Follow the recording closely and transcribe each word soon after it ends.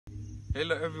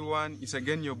Hello everyone, it's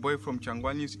again your boy from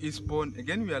Kyangwali, Isborn.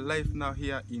 Again, we are live now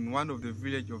here in one of the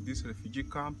village of this refugee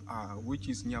camp, which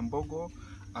is Nyambogo,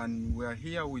 and we are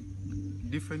here with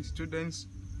different students,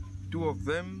 two of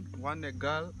them, one a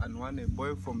girl and one a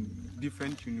boy from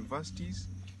different universities,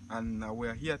 and we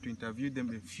are here to interview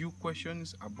them a few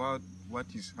questions about what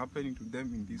is happening to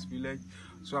them in this village.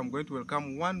 So I'm going to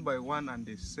welcome one by one, and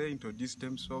they say introduce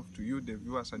themselves to you, the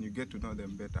viewers, and you get to know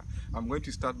them better. I'm going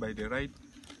to start by the right.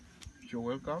 You're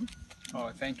welcome.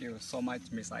 Oh, thank you so much,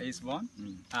 Mr. Isborn.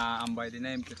 I'm by the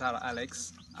name Kitara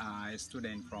Alex, a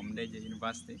student from Ndejje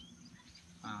University,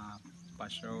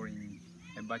 pursuing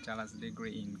a bachelor's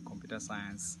degree in computer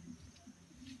science.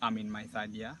 I'm in my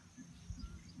third year.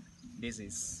 This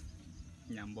is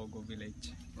Nyambogo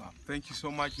village. Wow. Thank you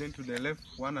so much. Then to the left,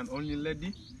 one and only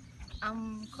lady.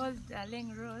 I'm called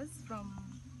Ndejje Rose from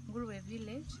Nguruwe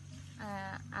village.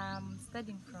 I'm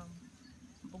studying from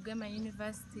Bugema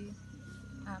University,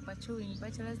 pursuing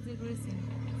bachelor's degrees in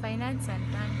finance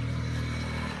and banking.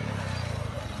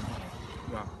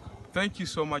 Wow. Thank you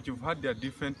so much. You've had their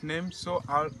different names. So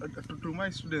to my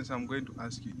students, I'm going to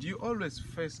ask you, do you always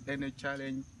face any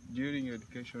challenge during your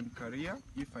education career,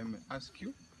 if I may ask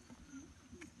you?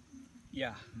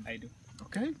 Yeah, I do.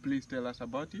 Okay, please tell us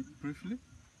about it briefly.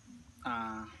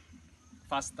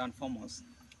 First and foremost,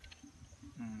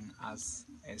 as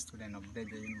a student of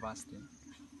Ndejje University,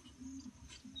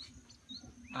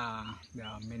 there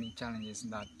are many challenges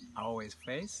that I always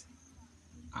face.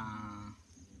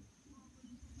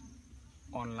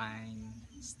 Online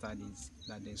studies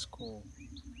that the school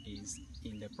is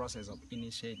in the process of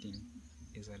initiating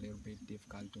is a little bit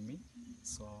difficult to me.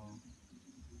 So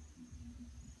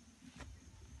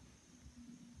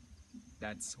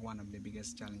that's one of the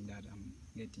biggest challenges that I'm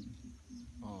getting.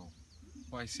 Oh,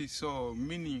 I see. So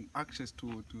meaning access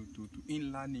to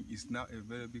e-learning is now a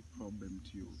very big problem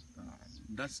to you.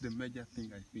 That's the major thing,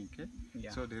 I think. Eh?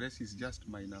 Yeah. So the rest is just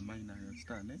minor, I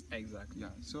understand. Eh? Exactly. Yeah.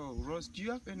 So Rose, do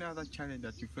you have any other challenge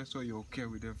that you face, or you're okay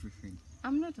with everything?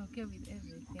 I'm not okay with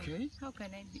everything. Okay. How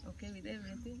can I be okay with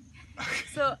everything?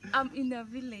 So I'm in a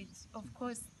village. Of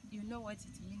course, you know what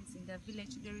it means in the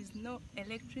village. There is no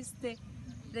electricity.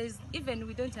 Even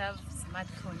we don't have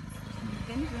smartphones.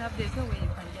 Even if you have, there's no way you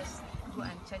can just go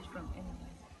and charge from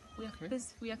anywhere.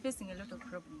 We are facing a lot of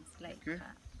problems. Like,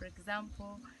 for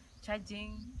example,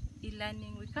 charging,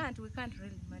 e-learning. We can't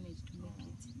really manage to make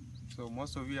it. So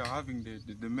most of you are having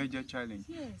the major challenge.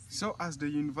 Yes. So as the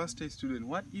university student,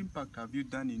 what impact have you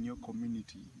done in your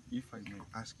community, if I may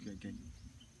ask you again?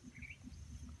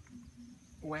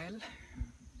 Well,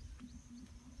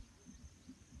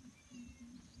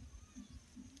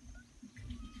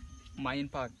 my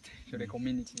impact to the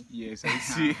community. Yes, I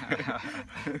see.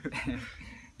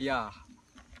 Yeah.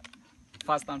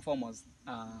 First and foremost,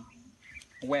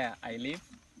 where I live,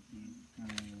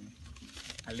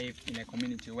 I live in a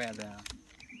community where the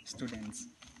students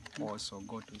also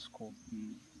go to school.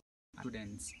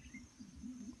 Students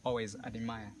always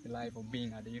admire the life of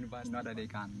being at the university, not that they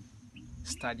can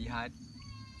study hard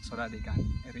so that they can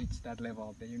reach that level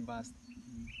of the university.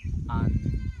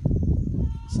 And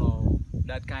so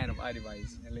that kind of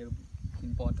advice is a little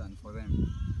important for them.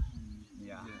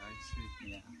 Yeah. Yeah, I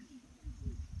see. Yeah.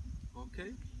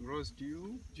 Okay, Rose, do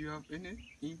you have any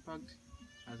impact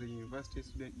as a university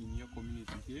student in your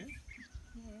community here?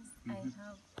 Yes, I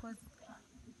have. Because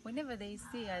whenever they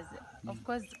see us, of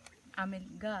course, I'm a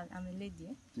girl, I'm a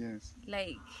lady. Yes.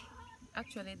 Like,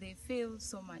 actually, they feel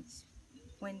so much.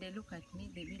 When they look at me,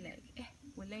 they be like,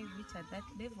 will I reach at that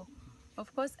level?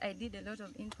 Of course, I did a lot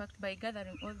of impact by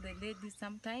gathering all the ladies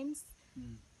sometimes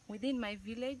within my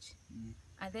village,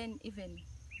 and then even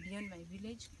beyond my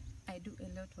village. I do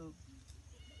a lot of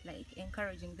like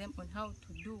encouraging them on how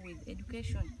to do with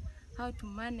education, how to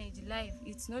manage life.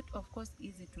 It's not, of course,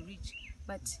 easy to reach,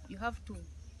 but you have to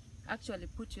actually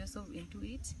put yourself into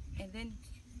it, and then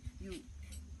you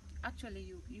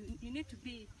need to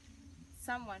be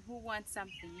someone who wants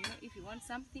something. You know, if you want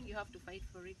something, you have to fight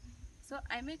for it. So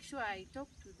I make sure I talk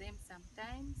to them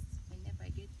sometimes whenever I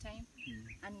get time.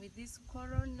 And with this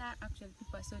corona, actually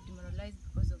people are so demoralized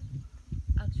because of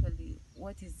actually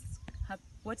what is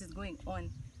going on.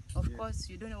 Of course,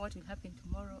 you don't know what will happen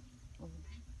tomorrow.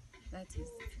 That is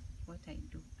what I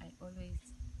do. I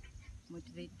always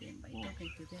motivate them by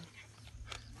talking to them.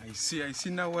 I see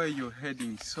now where you're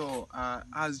heading. So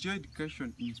as your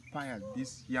education inspired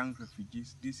these young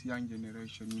refugees, this young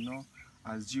generation, you know,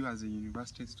 as you as a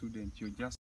university student, you're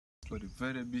just for the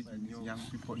very big young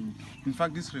people. In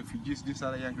fact, these refugees, these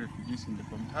other young refugees in the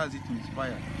community, how has it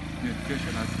inspired your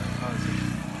education as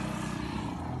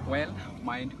Well,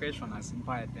 my education has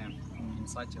inspired them in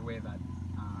such a way that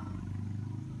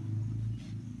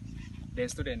the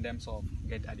student themselves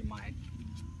get admired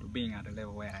to being at the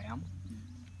level where I am,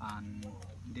 and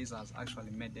this has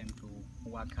actually made them to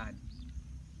work hard.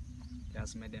 It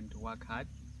has made them to work hard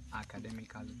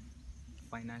academically,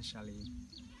 financially,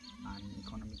 and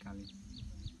economically,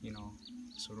 you know,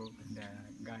 through the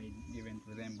guide given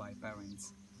to them by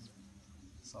parents.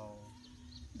 So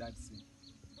that's it.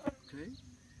 Okay.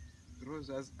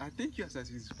 Rose, I think you're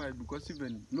satisfied because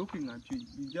even looking at you,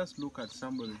 you just look at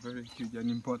somebody very huge and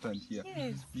important here.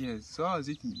 Yes. Yes. So how has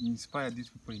it inspired these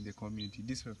people in the community,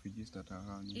 these refugees that are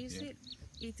around you You here?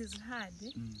 see, it is hard.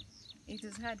 It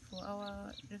is hard for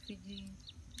our refugee,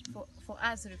 for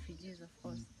us refugees, of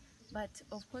course. But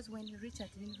of course, when you reach at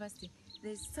university,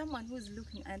 there's someone who's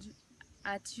looking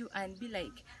at you and be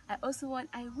like, I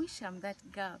wish I'm that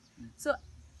girl. So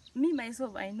me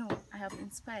myself, I know I have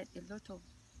inspired a lot of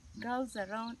girls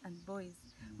around and boys,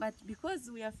 but because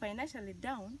we are financially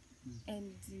down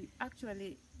and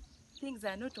actually things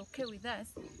are not okay with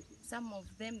us, some of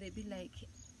them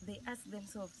they ask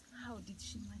themselves, how did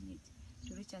she manage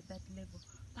to reach at that level?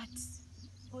 But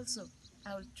also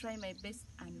I will try my best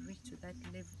and reach to that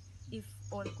level if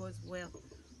all goes well.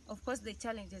 Of course the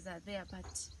challenges are there, but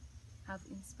have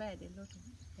inspired a lot of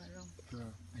people around.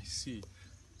 Yeah, I see.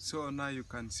 So now you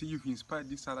can see you've inspired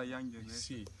this other young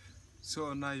generation.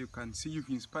 So now you can see you've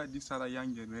inspired this other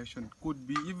young generation. Could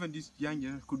be even this young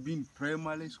generation could be in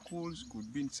primary schools,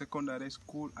 could be in secondary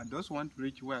school, and those want to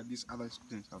reach where these other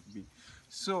students have been.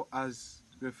 So as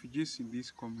refugees in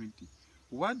this community,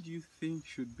 what do you think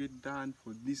should be done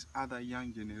for this other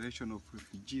young generation of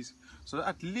refugees so that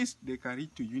at least they can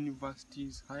reach to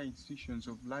universities, higher institutions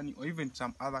of learning, or even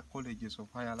some other colleges of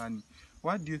higher learning?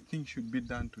 What do you think should be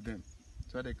done to them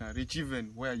so that they can reach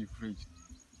even where you've reached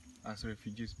as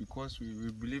refugees? Because we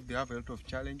believe they have a lot of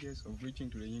challenges of reaching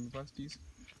to the universities,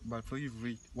 but for you've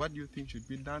reached, what do you think should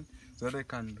be done so that they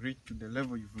can reach to the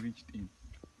level you've reached in?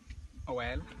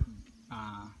 Well,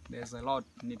 there's a lot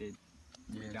needed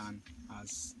to be done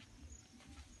as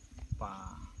per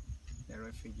the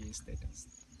refugee status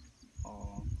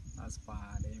or as per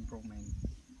the improvement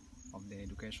of the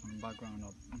education background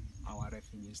of our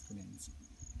refugee students.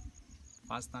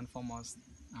 First and foremost,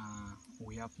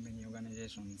 we have many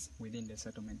organizations within the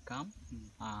settlement camp.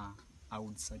 I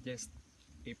would suggest,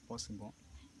 if possible,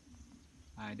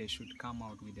 they should come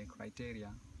out with a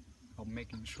criteria of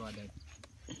making sure that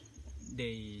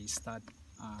they start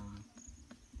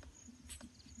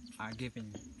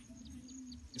giving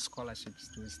scholarships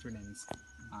to students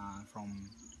from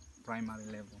primary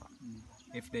level.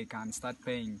 If they can start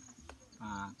paying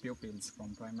pupils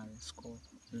from primary school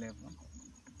level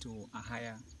to a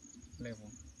higher level,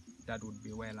 that would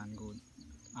be well and good.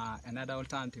 Another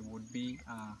alternative would be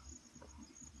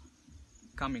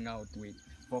coming out with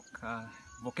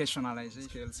vocationalization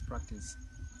skills practice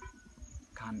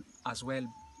can as well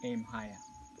aim higher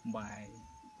by,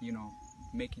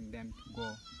 making them go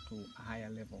to a higher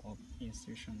level of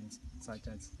institutions such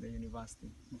as the university.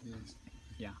 Yes.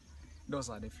 Yeah, those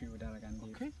are the few that I can give.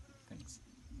 Okay. Thanks.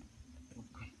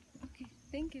 Okay,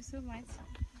 thank you so much.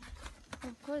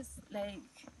 Of course,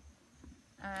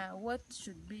 what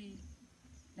should be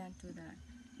done to the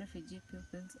refugee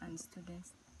pupils and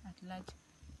students at large?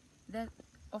 That,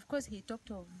 of course, he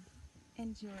talked of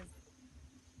NGOs.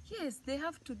 Yes, they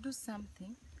have to do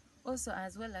something. Also,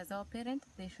 as well as our parents,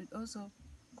 they should also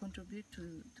contribute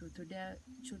to their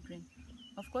children.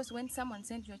 Of course, when someone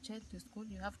sends your child to school,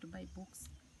 you have to buy books,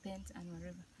 pens, and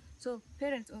whatever. So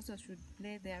parents also should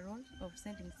play their role of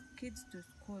sending kids to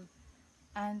school.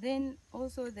 And then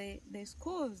also the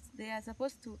schools, they are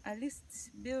supposed to at least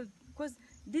build, because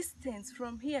distance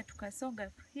from here to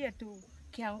Kasonga, here to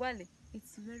Kyangwali,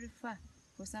 it's very far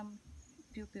for some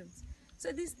pupils.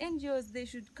 So these NGOs, they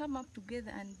should come up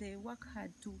together and they work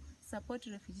hard to support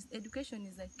refugees. Education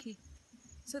is a key.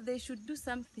 So they should do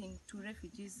something to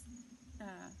refugees'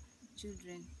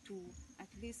 children to at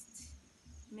least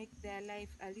make their life,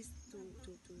 at least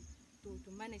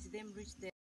to manage them reach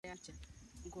their future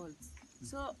goals.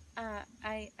 So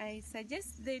I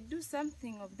suggest they do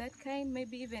something of that kind,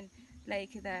 maybe even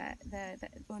like the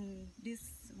on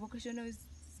this vocational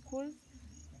schools.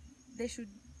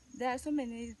 There are so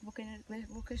many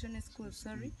vocational schools,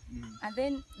 and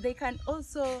then they can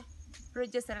also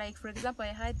register, like for example,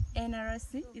 I had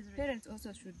NRC. Parents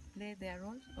also should play their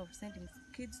role of sending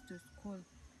kids to school.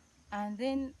 And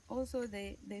then also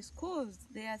the schools,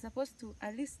 they are supposed to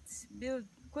at least build,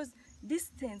 because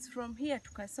distance from here to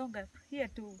Kasonga, here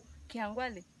to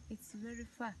Kyangwali, it's very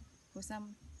far for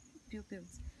some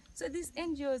pupils. So these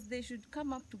NGOs, they should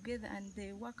come up together and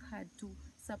they work hard to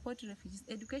support refugees.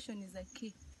 Education is a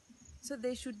key. So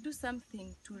they should do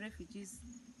something to refugees'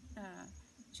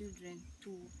 children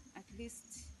to at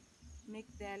least make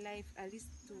their life, at least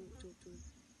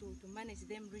to manage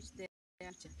them reach their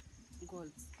future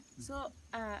goals. So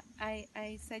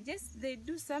I suggest they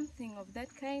do something of that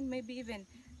kind, maybe even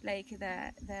like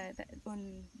the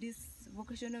on this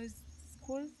vocational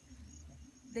school.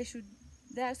 They should,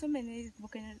 there are so many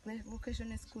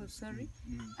vocational schools, sorry,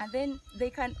 and then they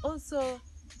can also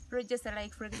register,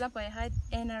 like for example I had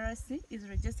NRC is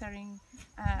registering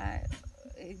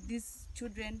these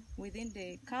children within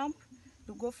the camp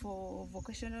to go for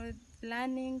vocational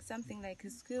learning, something like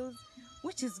skills,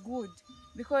 which is good,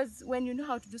 because when you know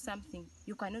how to do something,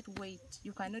 you cannot wait,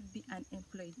 you cannot be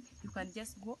unemployed, you can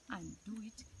just go and do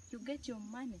it, you get your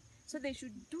money. So they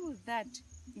should do that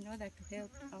in order to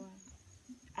help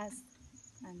us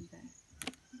and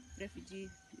the refugee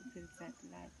people at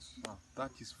large. Wow,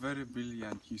 that is very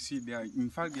brilliant. You see, they are, in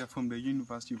fact, they are from the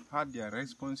university. You've had their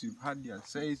response, you've had their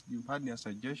says, you've had their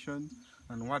suggestions,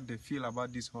 and what they feel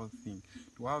about this whole thing.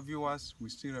 To our viewers, we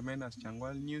still remain as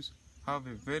Kyangwali News. Have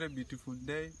a very beautiful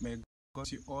day. May God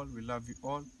bless you all. We love you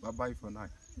all. Bye-bye for now.